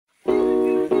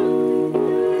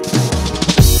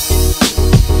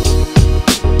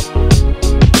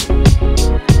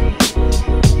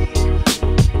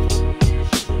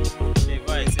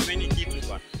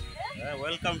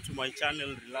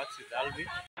channel Relax with Alvin.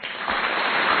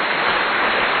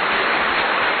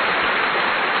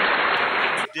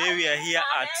 Today we are here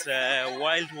at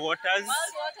Wild Waters.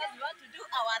 Wild Waters, we want to do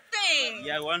our thing.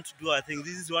 Yeah, we want to do our thing.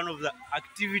 This is one of the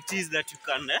activities that you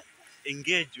can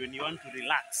engage when you want to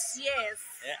relax. Yes.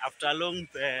 After a long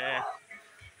what?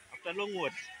 After a long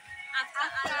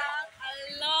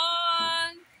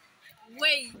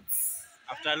wait.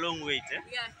 After a long wait, We are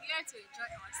here to enjoy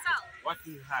ourselves.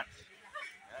 Working hard.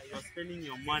 You're spending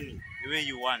your money the way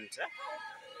you want.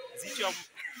 Is it your...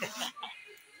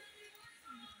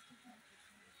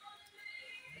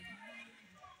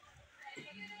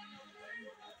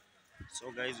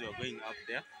 So guys, we are going up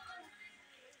there.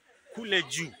 Kule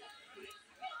juu.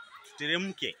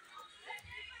 Tuteremke.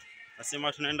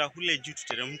 Nasema tunaenda kule juu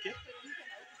tuteremke.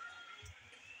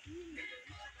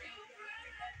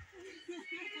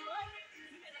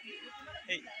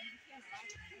 Hey.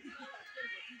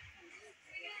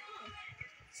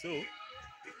 So,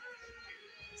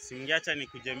 singiacha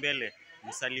nikuje mbele,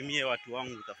 msalimie watu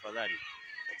wangu tafadhali.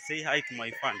 Say hi to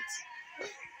my fans.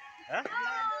 Huh?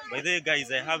 By the way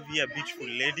guys, I have here beautiful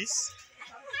ladies.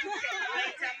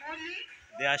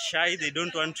 They are shy, they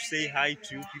don't want to say hi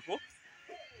to you people.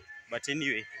 But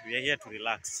anyway, we are here to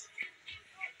relax.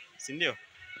 Sindio?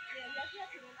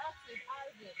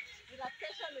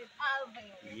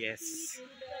 Yes.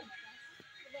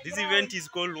 This event is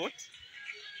called what?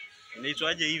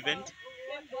 Inaitwaje event?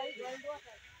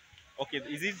 Okay,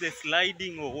 is it the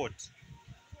sliding or what?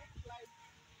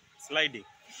 Sliding.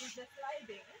 It is the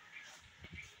sliding.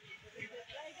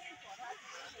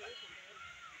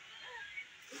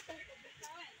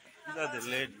 These are the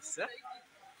ladies, eh?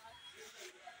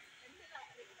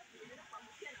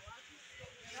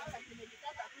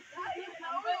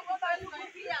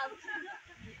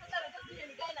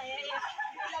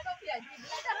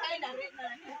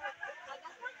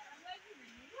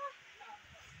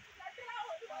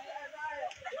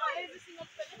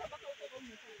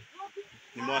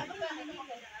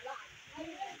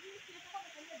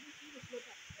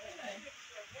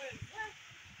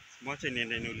 Mwache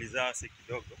niende niuliza wase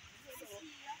kidogo.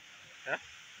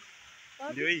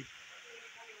 Ndio hii.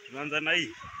 Tunaanza na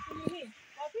hii.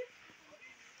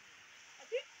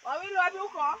 Wawili wapi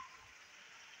huko?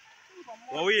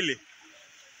 Wawili.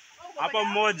 Hapa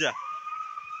mmoja.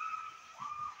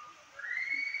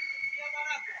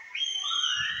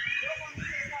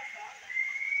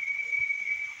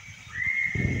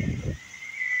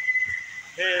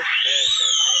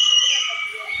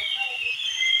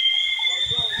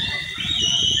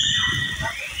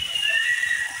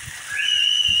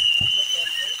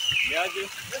 Yaje?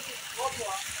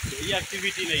 Hii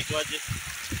activity inaitwaje?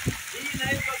 Hii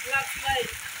inaitwa black slide.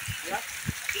 Yeah?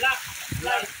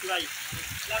 Black slide.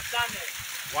 Black tunnel.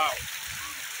 Wow.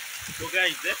 So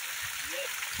guys,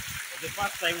 for the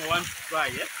first time I want to try,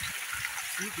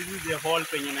 see, this is the hole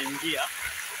penye naingia.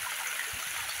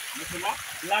 Nasema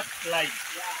black slide.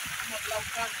 Yeah, kama black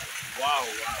tunnel. Wow.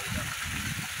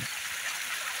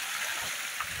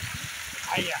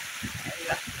 Aya.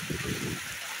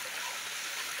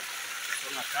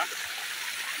 Sonaka.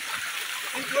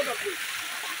 It's waterproof.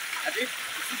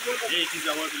 Yeah, it is a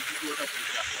waterproof.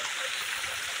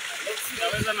 Let's see.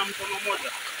 Naweza na mkono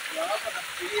moja. Kwa hapa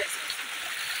nafikiria sasa.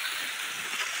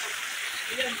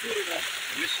 Ile nzuri basi.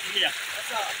 Nimeshikilia.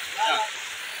 Sasa lala.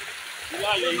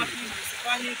 Ulale hivi.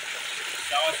 Usifanye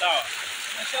Sawa.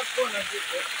 nashapona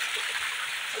kitu.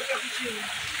 Weka chini.